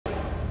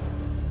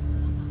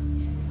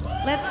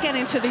let's get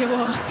into the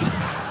awards.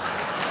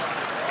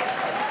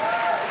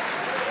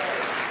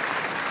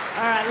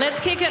 All right, let's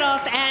kick it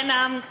off. And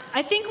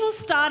I think we'll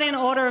start in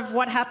order of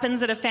what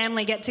happens at a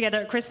family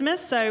get-together at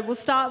Christmas. So we'll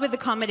start with the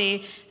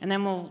comedy, and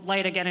then we'll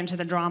later get into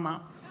the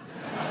drama.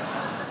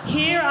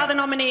 Here are the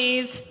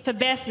nominees for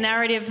Best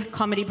Narrative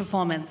Comedy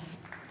Performance.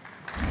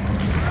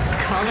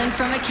 Colin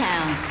from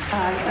Accounts.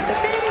 Time for the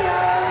video.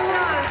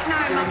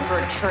 No, Mum for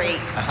a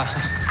treat.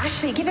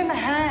 Ashley, give him a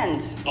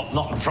hand.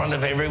 Not in front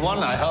of everyone,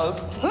 I hope.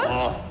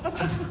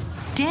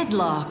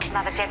 Deadlock.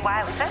 Another dead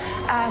whale, is it?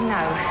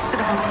 No. Is it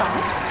a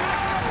homicide?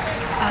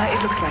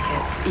 It looks like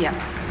it, yeah.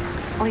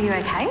 Well, are you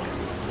okay?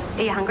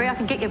 Are you hungry? I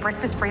can get your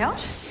breakfast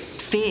brioche.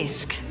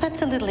 Fisk.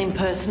 That's a little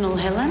impersonal,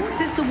 Helen. Is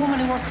this the woman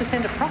who wants to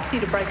send a proxy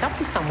to break up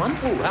with someone?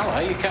 Oh, hello,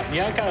 you cutting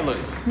Yoko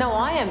loose. No,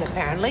 I am,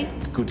 apparently.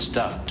 Good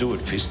stuff. Do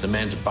it, Fist. The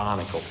man's a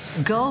barnacle.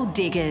 Gold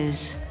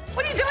diggers.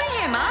 What are you doing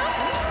here,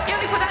 Mum? You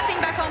only put that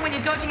thing back on when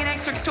you're dodging an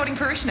extra extorting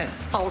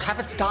parishioners. Old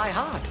habits die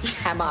hard.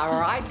 Am I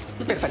right?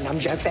 Bit of a numb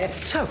joke there.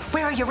 So,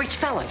 where are your rich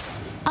fellas?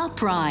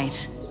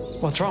 Upright.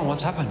 What's wrong?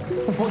 What's happened?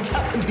 What's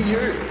happened to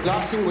you?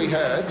 Last thing we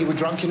heard, you were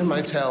drunk in a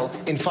motel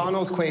in far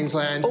north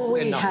Queensland. All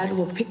we and nothing. had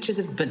were pictures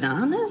of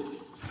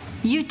bananas.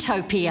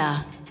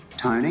 Utopia.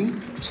 Tony,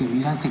 Jim,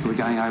 you don't think we're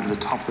going over the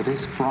top with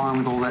this? Brian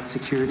with all that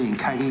security and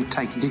Katie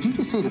taking... Did you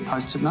just see the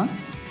post-it note?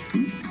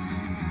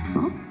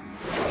 Huh?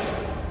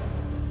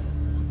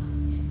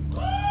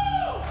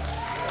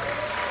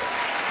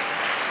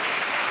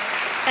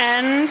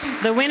 And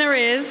the winner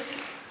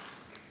is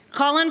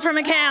Colin from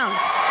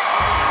Accounts.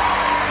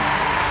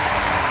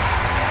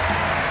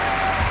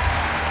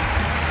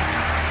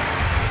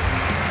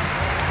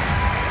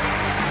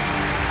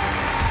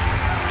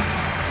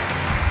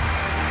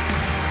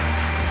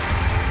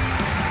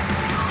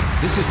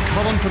 This is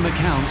Colin from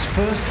Accounts'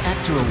 first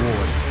Actor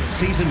Award.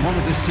 Season 1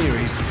 of the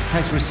series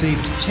has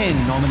received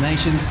 10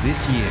 nominations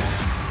this year.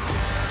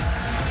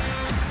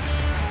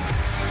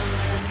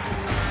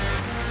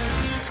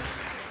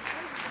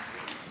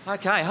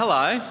 Okay,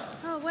 hello.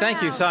 Oh, wow.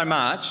 Thank you so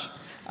much.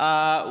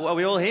 Are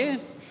we all here?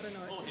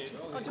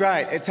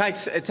 Great. It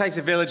takes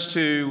a village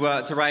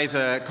to raise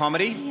a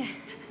comedy.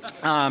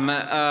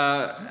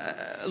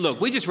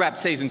 Look, we just wrapped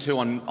season 2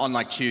 on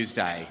like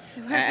Tuesday,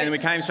 and we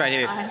came straight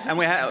here, and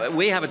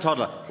we have a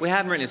toddler. We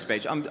haven't written a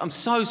speech. I'm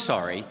so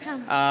sorry.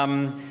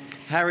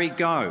 Harry,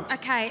 go.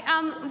 Okay,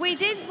 we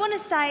did want to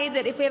say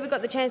that if we ever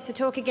got the chance to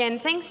talk again,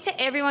 thanks to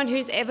everyone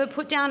who's ever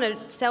put down a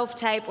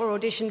self-tape or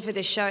auditioned for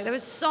this show. There were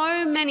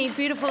so many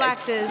beautiful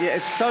actors. Yeah,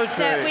 it's so true.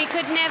 That we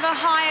could never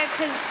hire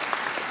because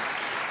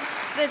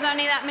there's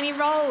only that many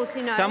roles,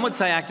 you know. Some would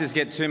say actors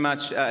get too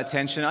much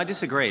attention. I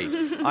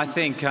disagree. I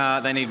think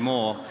they need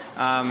more.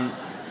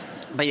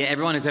 But yeah,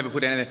 everyone who's ever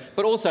put anything.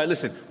 But also,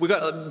 listen, we've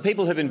got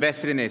people who've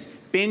invested in this.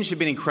 Binge have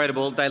been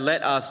incredible. They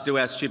let us do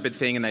our stupid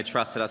thing and they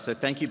trusted us. So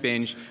thank you,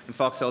 Binge and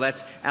Foxtel.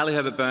 That's Ali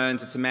Herbert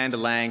Burns. It's Amanda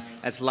Lang.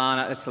 That's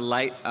Lana. That's the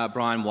late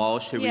Brian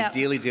Walsh, who we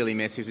dearly, dearly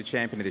miss, who's a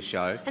champion of this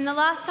show. And the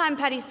last time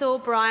Paddy saw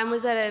Brian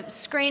was at a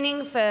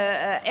screening for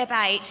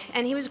Ep8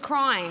 and he was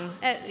crying.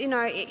 You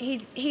know,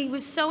 he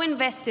was so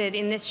invested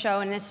in this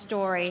show and this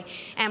story.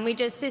 And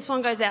this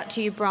one goes out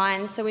to you,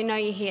 Brian, so we know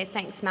you're here.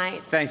 Thanks,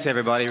 mate. Thanks,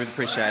 everybody. We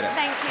appreciate it.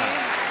 Thank you.